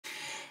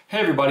Hey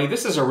everybody,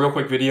 this is a real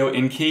quick video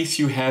in case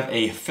you have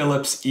a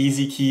Philips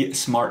EasyKey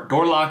smart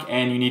door lock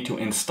and you need to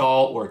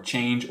install or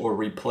change or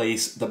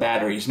replace the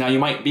batteries. Now you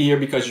might be here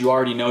because you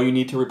already know you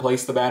need to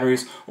replace the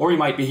batteries, or you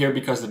might be here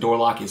because the door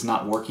lock is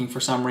not working for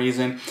some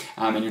reason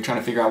and you're trying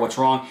to figure out what's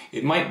wrong.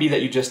 It might be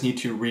that you just need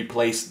to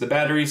replace the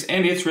batteries,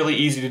 and it's really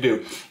easy to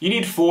do. You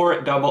need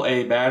 4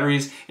 AA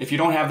batteries. If you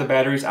don't have the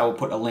batteries, I will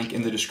put a link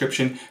in the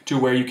description to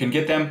where you can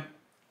get them.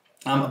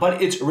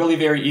 But it's really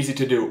very easy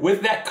to do.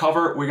 With that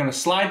cover, we're going to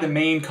slide the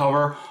main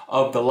cover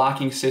of the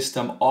locking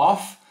system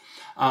off.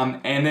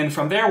 And then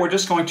from there, we're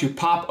just going to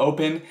pop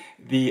open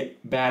the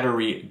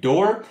battery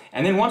door.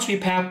 And then once we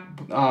pop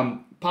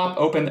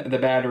open the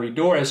battery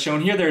door, as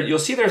shown here, you'll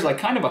see there's like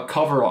kind of a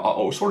cover,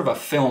 sort of a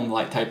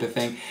film-like type of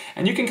thing.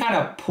 And you can kind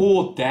of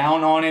pull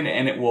down on it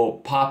and it will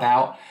pop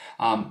out.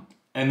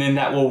 And then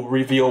that will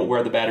reveal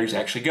where the batteries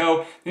actually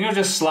go. Then you'll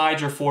just slide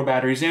your 4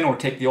 batteries in, or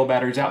take the old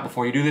batteries out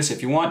before you do this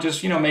if you want.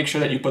 Just, make sure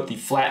that you put the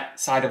flat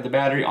side of the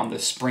battery on the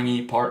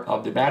springy part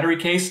of the battery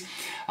case.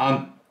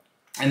 And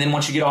then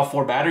once you get all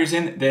 4 batteries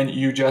in, then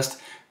you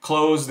just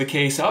close the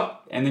case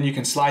up, and then you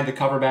can slide the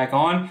cover back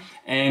on,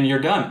 and you're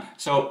done.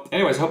 So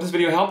anyways, I hope this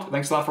video helped.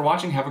 Thanks a lot for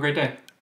watching. Have a great day.